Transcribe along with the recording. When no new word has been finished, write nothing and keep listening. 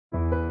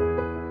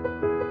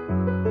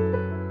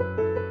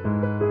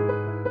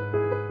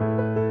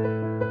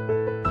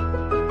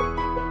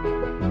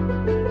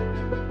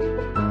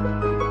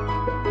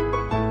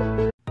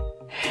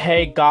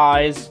Hey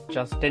guys,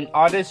 Justin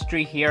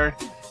Artistry here,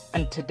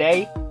 and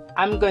today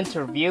I'm going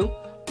to review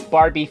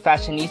Barbie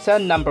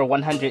Fashionista number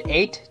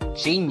 108,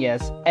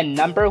 Jeanius, and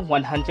number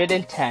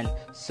 110,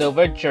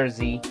 Silver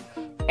Jersey.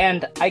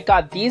 And I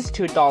got these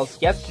two dolls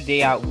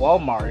yesterday at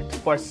Wal-Mart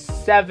for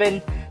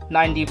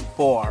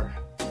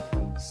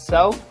 $7.94.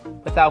 So,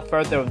 without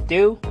further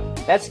ado,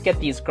 let's get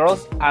these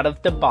girls out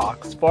of the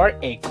box for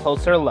a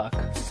closer look.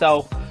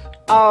 So,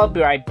 I'll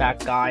be right back,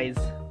 guys.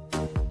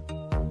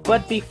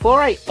 But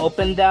before I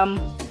open them,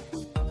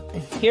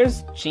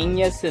 here's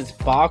Jeanius's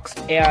box,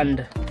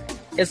 and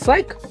it's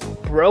like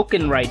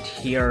broken right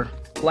here.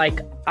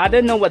 Like, I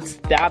don't know what's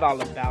that all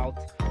about,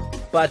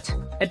 but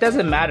it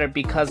doesn't matter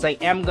because I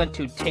am going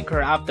to take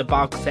her out the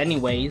box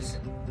anyways.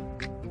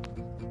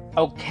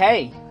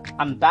 Okay,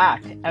 I'm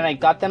back, and I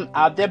got them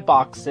out their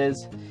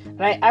boxes,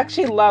 and I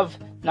actually love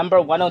number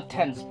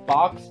 110's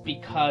box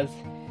because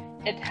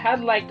it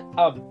had like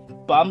a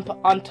bump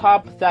on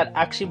top that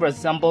actually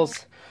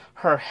resembles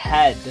her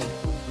head,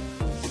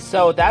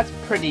 so that's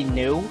pretty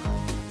new.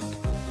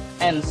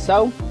 And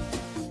so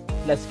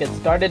let's get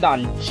started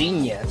on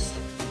Jeanius.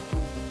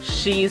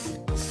 She's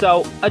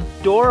so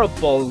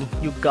adorable,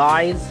 you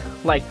guys.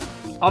 Like,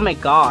 oh my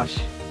gosh,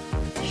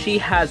 she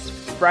has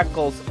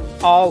freckles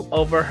all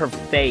over her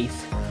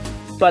face,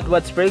 but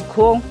what's really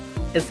cool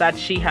is that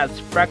she has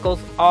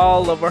freckles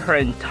all over her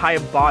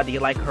entire body,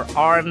 like her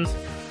arms,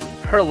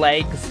 her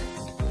legs,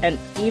 and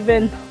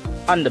even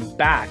on the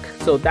back,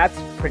 so that's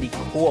pretty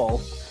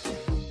cool.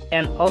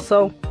 And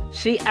also,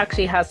 she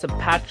actually has a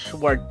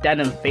patchwork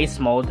denim face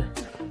mold,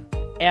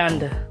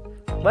 and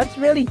what's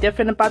really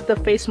different about the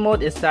face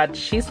mold is that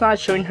she's not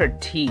showing her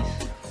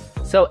teeth,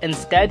 so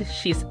instead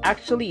she's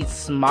actually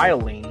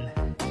smiling.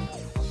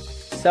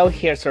 So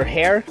here's her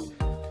hair.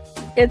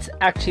 It's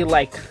actually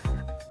like,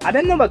 I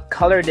don't know what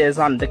color it is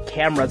on the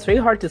camera, it's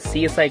really hard to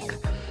see. It's like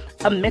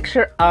a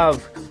mixture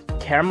of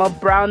caramel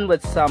brown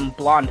with some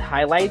blonde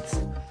highlights.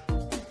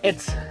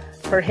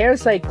 Her hair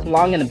is like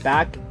long in the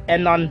back,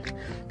 and on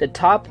the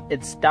top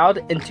it's styled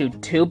into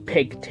two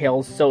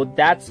pigtails, so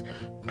that's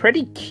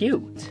pretty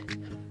cute.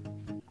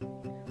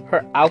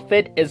 Her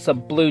outfit is a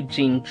blue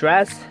jean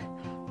dress,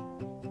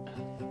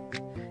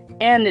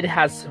 and it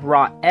has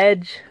raw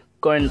edge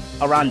going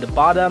around the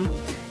bottom,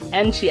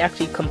 and she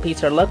actually completes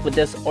her look with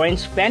this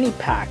orange fanny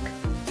pack.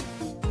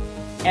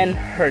 And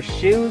her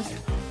shoes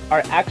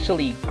are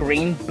actually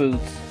green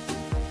boots.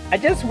 I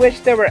just wish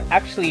they were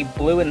actually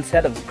blue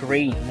instead of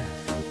green.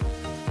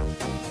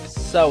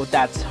 So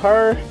that's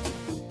her.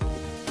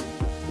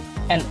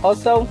 And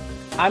also,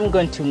 I'm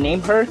going to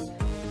name her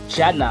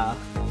Jenna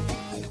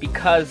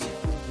because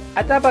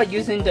I thought about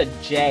using the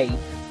J.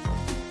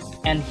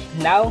 And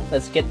now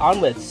let's get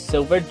on with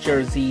Silver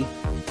Jersey.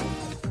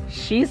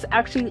 She's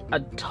actually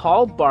a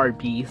tall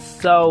Barbie,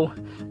 so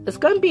it's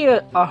gonna be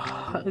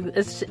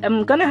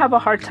I'm gonna have a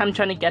hard time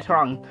trying to get her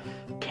on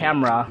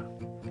camera.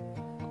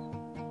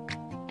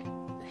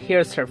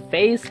 Here's her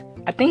face.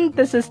 I think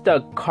this is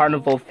the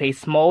carnival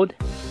face mold,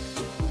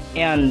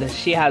 and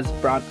she has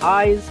brown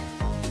eyes,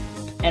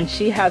 and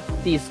she has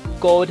these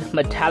gold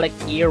metallic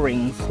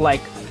earrings.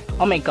 Like,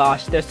 oh my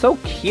gosh, they're so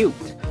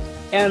cute.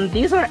 And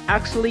these are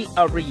actually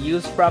a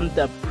reuse from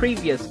the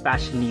previous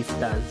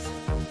Fashionistas.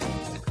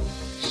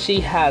 She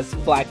has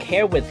black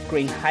hair with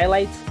green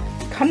highlights,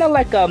 kind of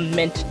like a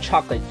mint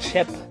chocolate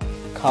chip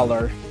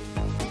color,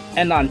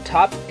 and on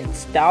top it's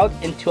styled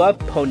into a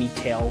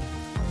ponytail.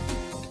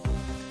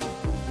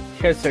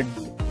 Here's her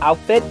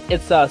outfit.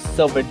 It's a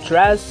silver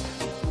dress,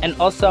 and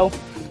also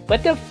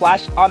with the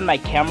flash on my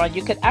camera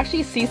you can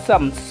actually see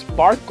some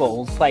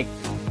sparkles, like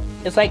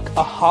it's like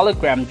a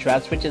hologram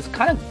dress, which is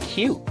kind of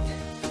cute.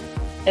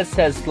 It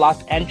says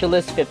Los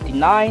Angeles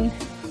 59,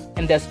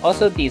 and there's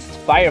also these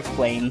fire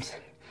flames,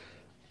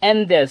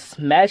 and this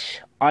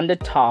mesh on the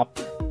top.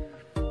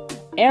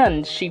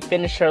 And she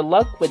finished her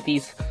look with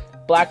these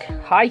black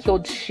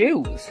high-heeled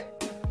shoes.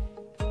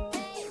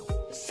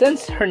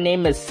 Since her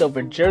name is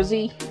Silver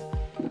Jersey,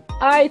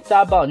 I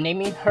thought about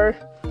naming her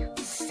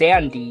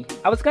Sandy.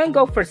 I was gonna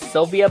go for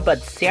Sylvia,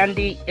 but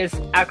Sandy is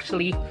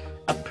actually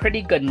a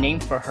pretty good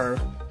name for her.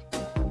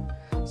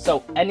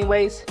 So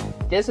anyways,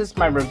 this is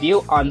my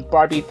review on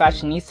Barbie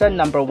Fashionista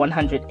number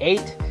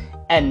 108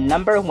 and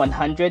number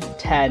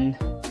 110.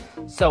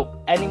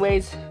 So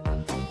anyways,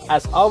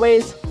 as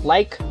always,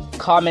 like,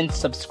 comment,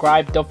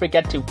 subscribe. Don't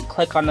forget to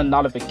click on the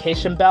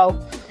notification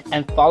bell,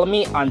 and follow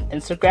me on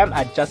Instagram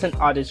at Justin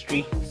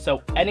Artistry.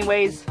 So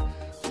anyways,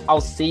 I'll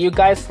see you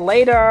guys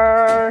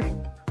later.